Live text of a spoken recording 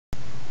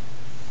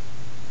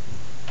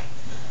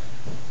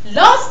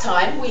last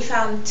time we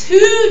found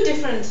two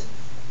different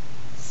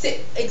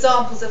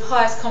examples of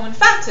highest common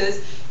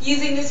factors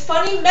using this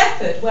funny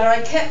method where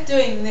I kept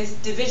doing this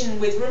division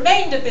with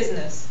remainder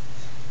business.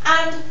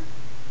 And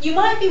you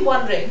might be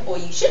wondering, or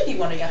you should be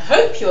wondering, I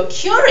hope you're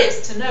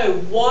curious to know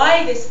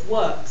why this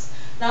works.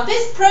 Now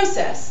this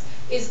process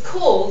is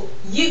called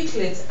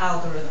Euclids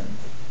algorithm.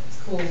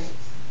 It's called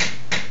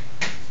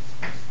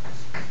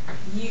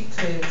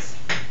Euclids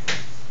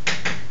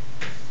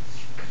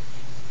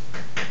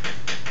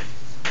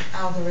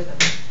algorithm.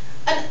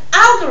 An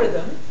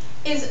algorithm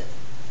is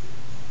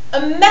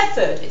a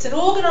method, it's an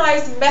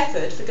organized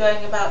method for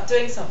going about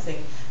doing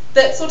something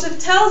that sort of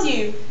tells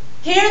you,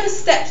 here are the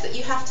steps that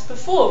you have to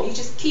perform, you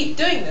just keep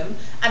doing them,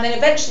 and then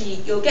eventually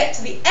you'll get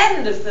to the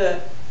end of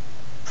the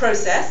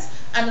process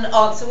and an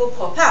answer will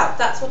pop out.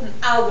 That's what an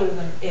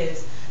algorithm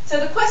is. So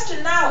the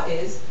question now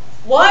is,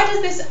 why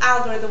does this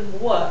algorithm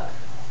work?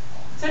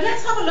 So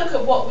let's have a look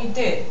at what we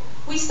did.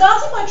 We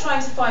started by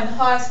trying to find the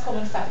highest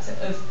common factor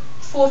of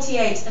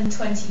 48 and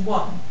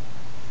 21.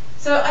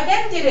 So I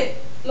then did it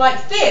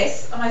like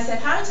this, and I said,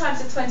 how many times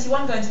did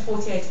 21 go into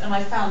 48? And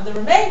I found the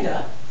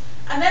remainder.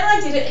 And then I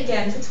did it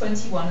again for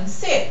 21 and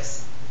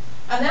 6.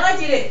 And then I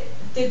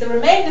did the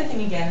remainder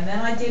thing again, and then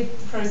I did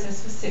the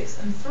process for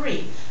 6 and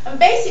 3. And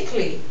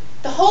basically,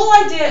 the whole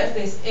idea of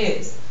this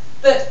is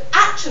that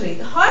actually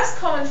the highest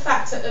common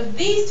factor of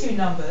these two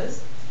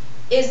numbers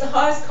is the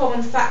highest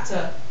common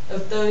factor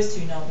of those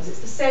two numbers. It's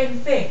the same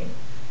thing.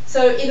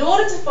 So in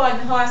order to find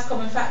the highest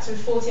common factor of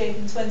 48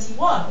 and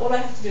 21, all I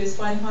have to do is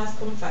find the highest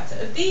common factor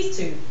of these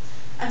two.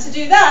 And to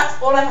do that,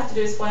 all I have to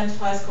do is find the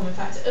highest common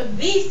factor of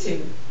these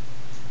two.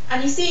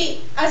 And you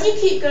see, as you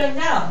keep going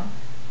down,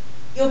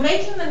 you're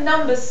making the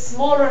numbers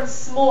smaller and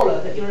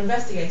smaller that you're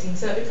investigating,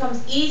 so it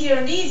becomes easier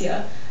and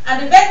easier,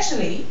 and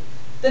eventually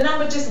the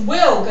number just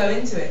will go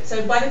into it.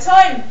 So by the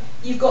time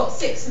you've got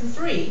 6 and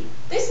 3,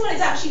 this one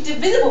is actually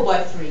divisible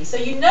by 3, so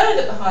you know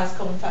that the highest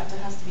common factor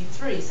has to be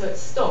 3, so it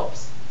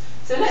stops.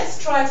 So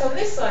let's try it on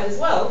this side as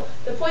well.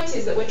 The point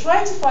is that we're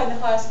trying to find the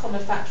highest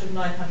common factor of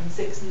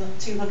 906 and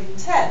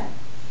 210,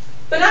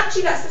 but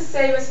actually that's the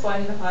same as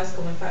finding the highest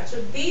common factor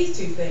of these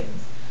two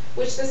things,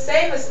 which is the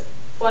same as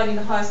finding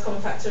the highest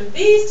common factor of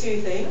these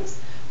two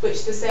things, which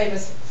is the same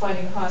as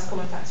finding the highest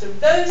common factor of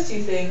those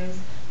two things,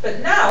 but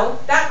now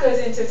that goes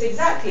into it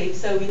exactly,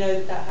 so we know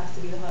that that has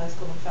to be the highest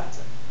common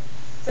factor.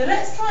 So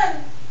let's try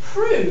and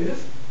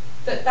prove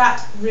that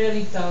that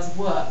really does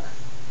work.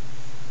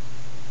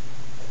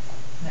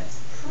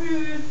 Let's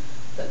prove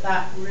that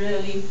that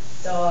really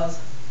does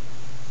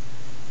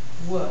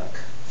work.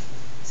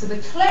 So the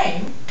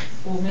claim,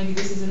 or maybe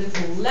this is a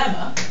little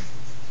lemma,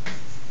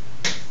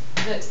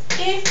 that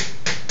if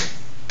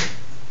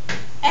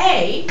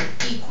A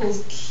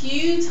equals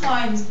Q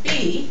times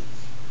B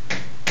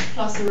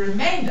plus a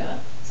remainder,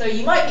 so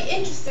you might be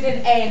interested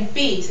in A and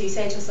B, so you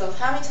say to yourself,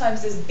 how many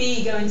times does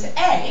B go into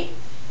A?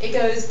 It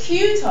goes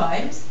Q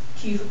times,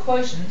 Q for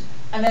quotient,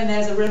 and then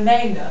there's a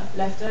remainder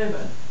left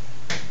over.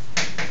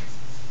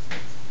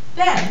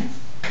 Then,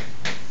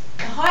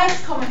 the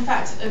highest common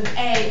factor of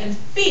A and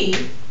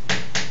B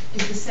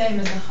is the same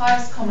as the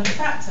highest common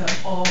factor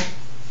of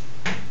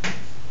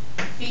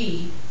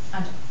B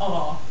and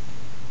R.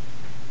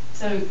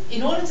 So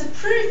in order to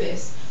prove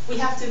this, we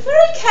have to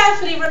very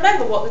carefully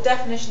remember what the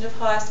definition of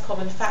highest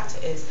common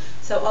factor is.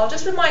 So I'll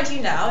just remind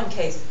you now, in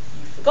case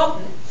you've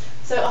forgotten.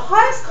 So a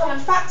highest common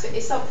factor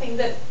is something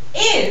that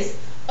is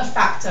a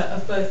factor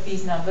of both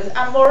these numbers,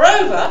 and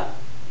moreover,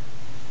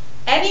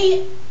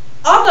 any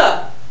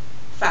other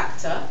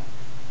factor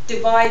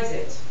divides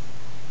it.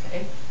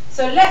 Okay?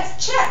 So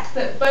let's check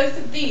that both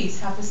of these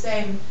have the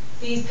same,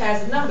 these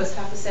pairs of numbers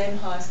have the same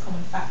highest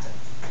common factor.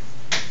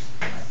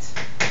 Right.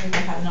 Maybe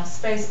I have enough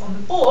space on the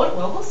board.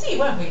 Well, we'll see,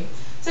 won't we?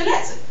 So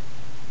let's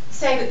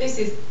say that this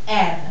is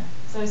n.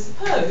 So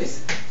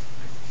suppose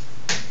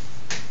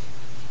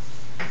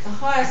the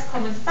highest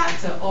common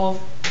factor of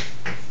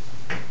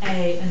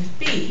A and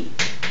B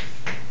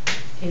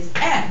is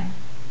n.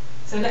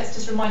 So let's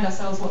just remind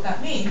ourselves what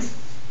that means.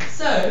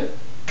 So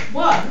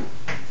 1,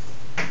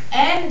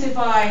 n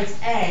divides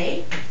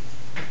A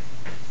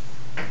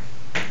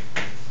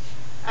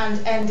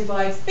and n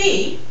divides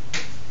B,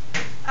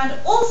 and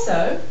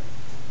also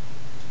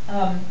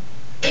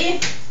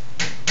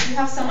if you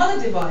have some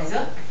other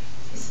divisor,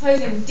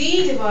 supposing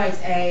D divides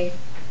A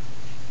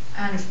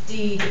and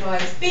D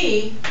divides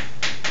B,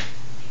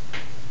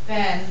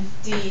 then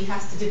D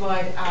has to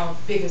divide our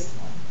biggest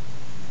one.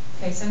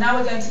 Okay, so now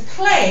we're going to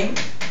claim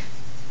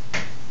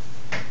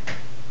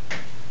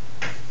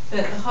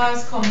that the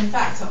highest common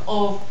factor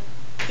of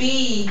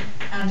B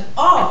and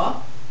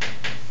R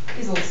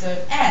is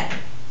also n.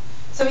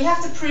 So we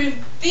have to prove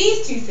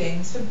these two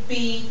things for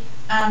B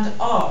and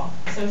R.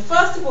 So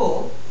first of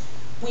all,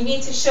 we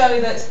need to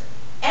show that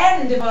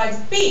n divides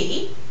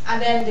B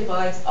and n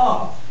divides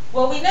R.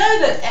 Well, we know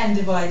that n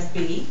divides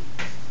B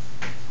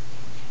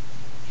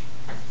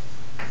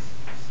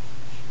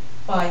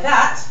by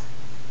that,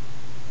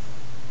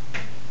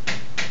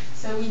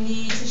 so we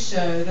need to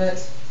show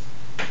that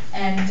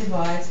n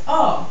divides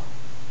R.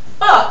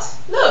 But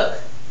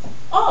look,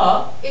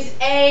 is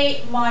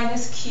A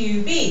minus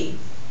QB.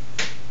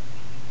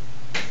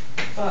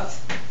 But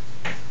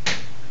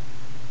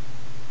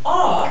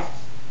R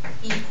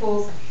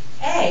equals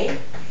A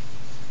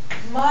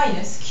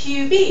minus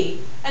QB.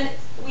 And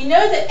we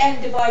know that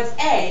n divides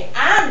A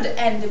and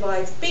n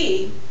divides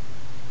B,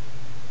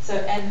 so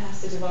n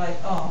has to divide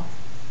R.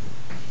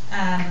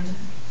 And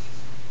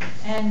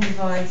n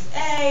divides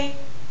A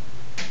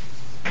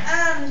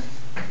and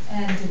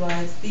n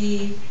divides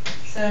B,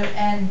 so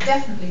n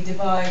definitely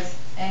divides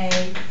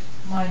A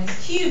minus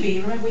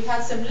QB. Remember, we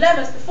had some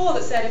lemmas before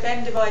that said if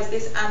n divides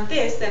this and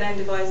this, then n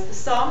divides the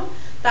sum.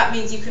 That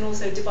means you can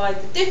also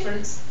divide the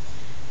difference.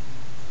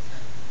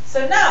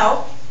 So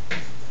now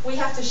we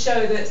have to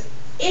show that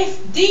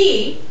if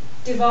D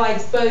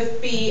divides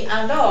both B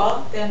and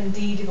R, then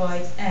D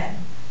divides n.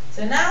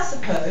 So now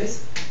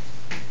suppose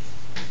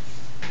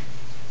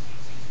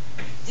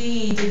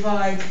D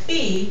divides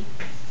B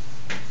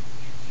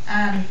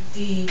and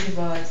D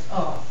divides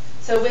R.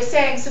 So we're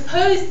saying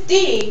suppose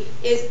D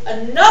is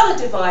another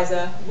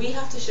divisor, we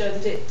have to show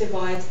that it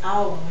divides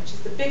our one, which is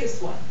the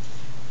biggest one.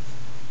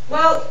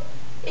 Well,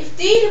 if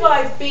D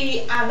divides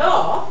B and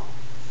R,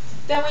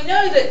 then we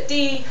know that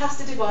D has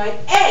to divide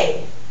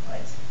A,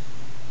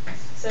 right?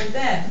 So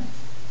then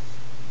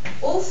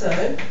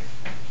also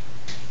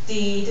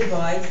D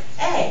divides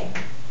A.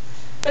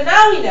 But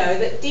now we know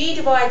that D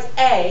divides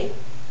A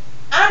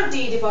and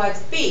D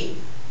divides B.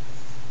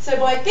 So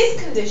by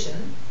this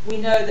condition, we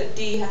know that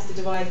D has to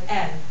divide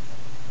n.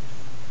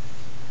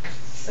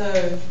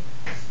 So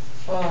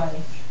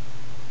by,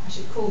 I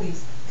should call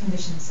these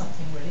conditions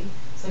something really.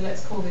 So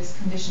let's call this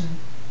condition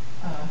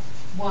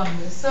 1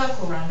 with a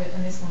circle around it,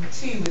 and this one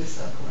 2 with a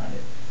circle around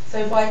it.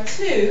 So by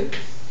 2,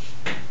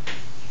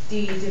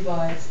 D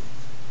divides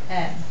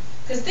n.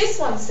 Because this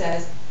one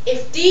says,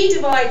 if D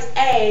divides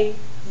A,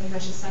 maybe I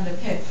should stand over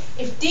here.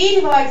 If D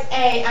divides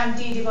A and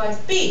D divides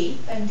B,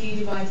 then D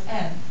divides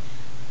n.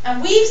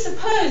 And we've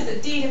supposed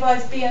that D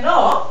divides B and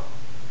R.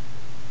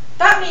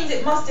 That means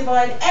it must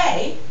divide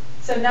A,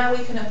 so now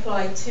we can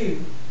apply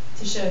 2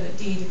 to show that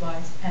D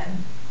divides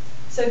n.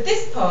 So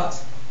this part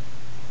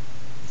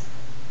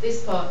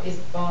is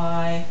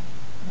by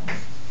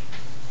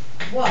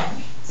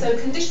 1. So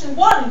condition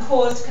 1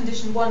 caused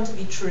condition 1 to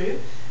be true,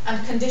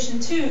 and condition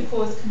 2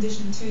 caused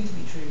condition 2 to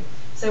be true.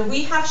 So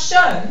we have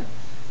shown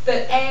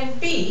that A and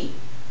B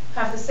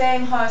have the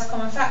same highest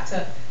common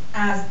factor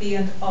as B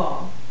and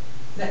R.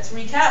 Let's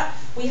recap.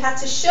 We had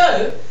to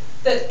show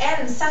that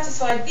n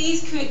satisfied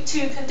these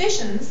two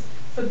conditions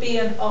for B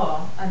and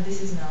R, and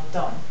this is now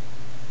done.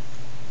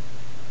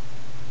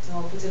 So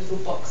I'll put a little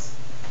box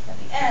at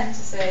the end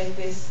to say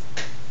this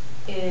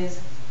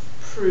is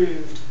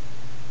proved.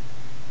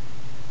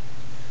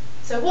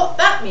 So what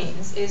that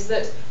means is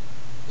that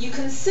you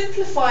can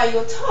simplify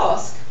your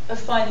task of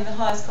finding the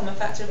highest common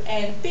factor of A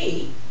and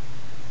B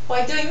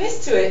by doing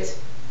this to it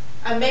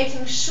and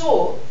making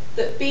sure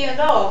that B and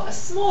R are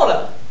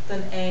smaller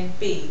than A and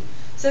B.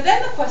 So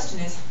then the question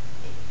is,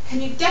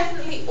 can you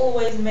definitely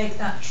always make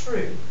that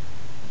true?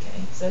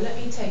 Okay, so let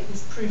me take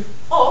this proof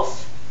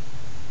off.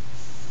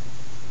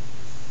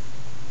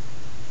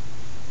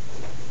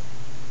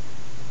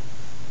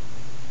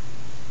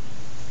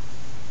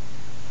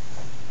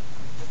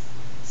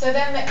 So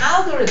then the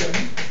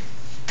algorithm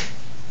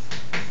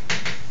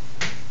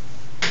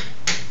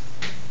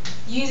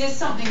uses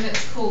something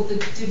that's called the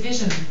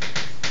division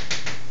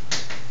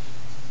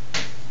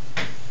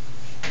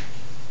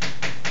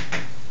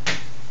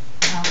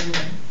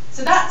algorithm.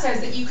 So that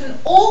says that you can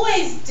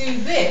always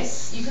do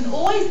this, you can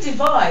always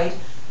divide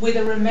with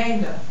a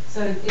remainder.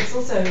 So it's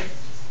also, you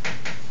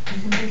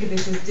can think of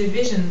this as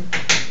division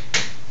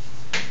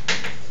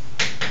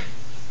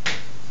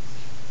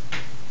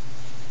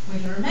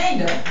with a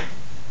remainder.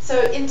 So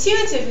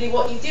intuitively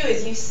what you do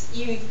is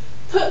you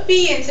put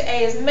B into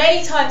A as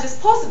many times as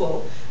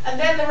possible, and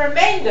then the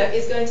remainder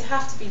is going to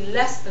have to be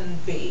less than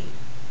B,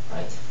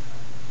 right?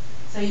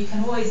 So you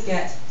can always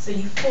get, so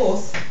you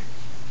force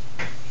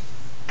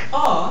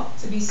R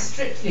to be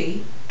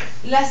strictly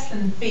less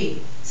than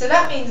B. So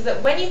that means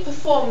that when you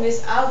perform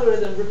this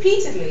algorithm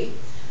repeatedly,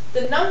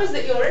 the numbers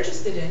that you're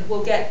interested in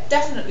will get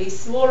definitely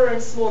smaller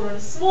and smaller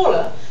and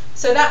smaller.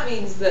 So that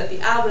means that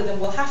the algorithm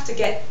will have to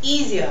get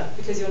easier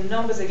because your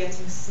numbers are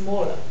getting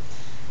smaller.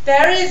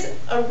 There is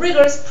a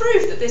rigorous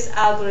proof that this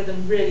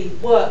algorithm really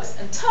works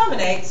and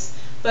terminates,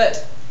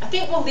 but I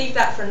think we'll leave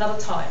that for another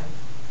time.